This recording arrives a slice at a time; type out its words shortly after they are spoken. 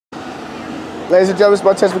Ladies and gentlemen,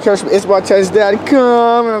 itsmontez.com,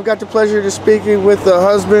 itsmontez.com, and I've got the pleasure of speaking with the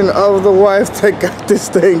husband of the wife that got this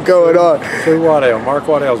thing going on. Sue Waddell. Mark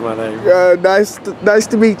Waddell's my name. Nice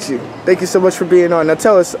to meet you. Thank you so much for being on. Now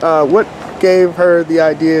tell us, what gave her the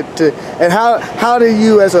idea to, and how do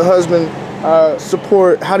you as a husband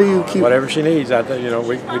support, how do you keep... Whatever she needs. We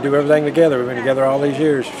do everything together. We've been together all these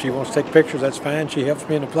years. If she wants to take pictures, that's fine. She helps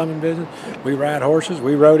me in the plumbing business. We ride horses,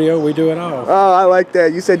 we rodeo, we do it all. Oh, I like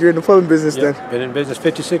that. You said you're in the plumbing business then. Been in business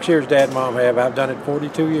 56 years, Dad and Mom have. I've done it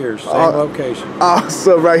 42 years, same location.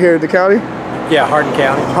 Awesome. Right here in the county? Yeah, Hardin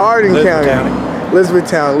County. Hardin County.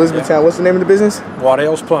 Elizabethtown. What's the name of the business?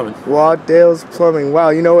 Waddell's Plumbing. Waddell's Plumbing. Wow,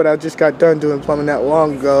 you know what? I just got done doing plumbing not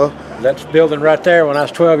long ago. That's building right there. When I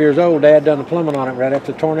was 12 years old, Dad done the plumbing on it right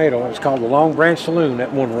after the tornado. It was called the Long Branch Saloon,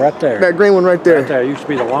 that one right there. That green one right there? Right there. It used to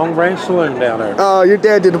be the Long Branch Saloon down there. Oh, your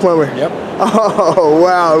dad did the plumbing? Yep. Oh,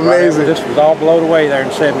 wow, amazing. This was all blowed away there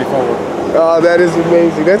in '74. Oh, that is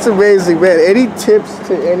amazing. That's amazing, man. Any tips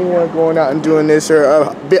to anyone going out and doing this, or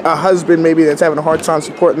a husband maybe that's having a hard time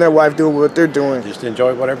supporting their wife doing what they're doing? Just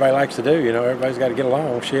enjoy what everybody likes to do. Everybody's got to get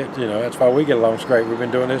along. Shit, that's why we get along straight. We've been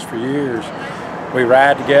doing this for years. We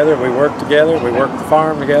ride together, we work together, we work the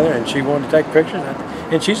farm together, and she wanted to take pictures,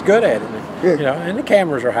 and she's good at it. Yeah. And the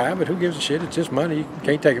cameras are high, but who gives a shit? It's just money. You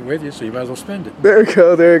can't take it with you, so you might as well spend it. There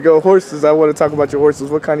you go. Horses. I want to talk about your horses.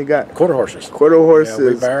 What kind you got? Quarter horses. Quarter horses. Yeah,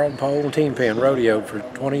 we barreled, pole, and team pin, rodeoed for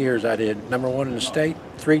 20 years. I did #1 in the state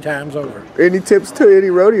 3 times over. Any tips to any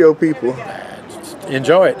rodeo people?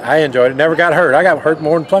 Enjoy it. I enjoyed it. Never got hurt. I got hurt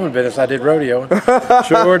more in plumbing business. I did rodeo.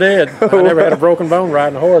 Sure did. I never had a broken bone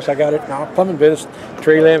riding a horse. I got it in plumbing business.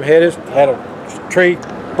 Tree limb hit us. Had a tree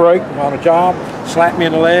break on a job. Slapped me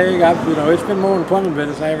in the leg. It's been more in plumbing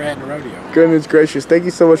business than I ever had in a rodeo. Goodness gracious. Thank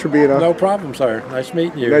you so much for being on. No problem, sir. Nice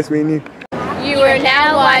meeting you. Nice meeting you. You are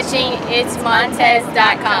now watching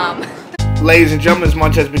itsmontez.com. Ladies and gentlemen, it's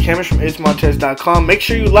Montez McCamish from itsmontez.com. Make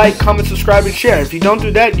sure you like, comment, subscribe, and share. If you don't do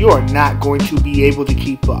that, you are not going to be able to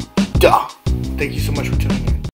keep up. Duh. Thank you so much for tuning in.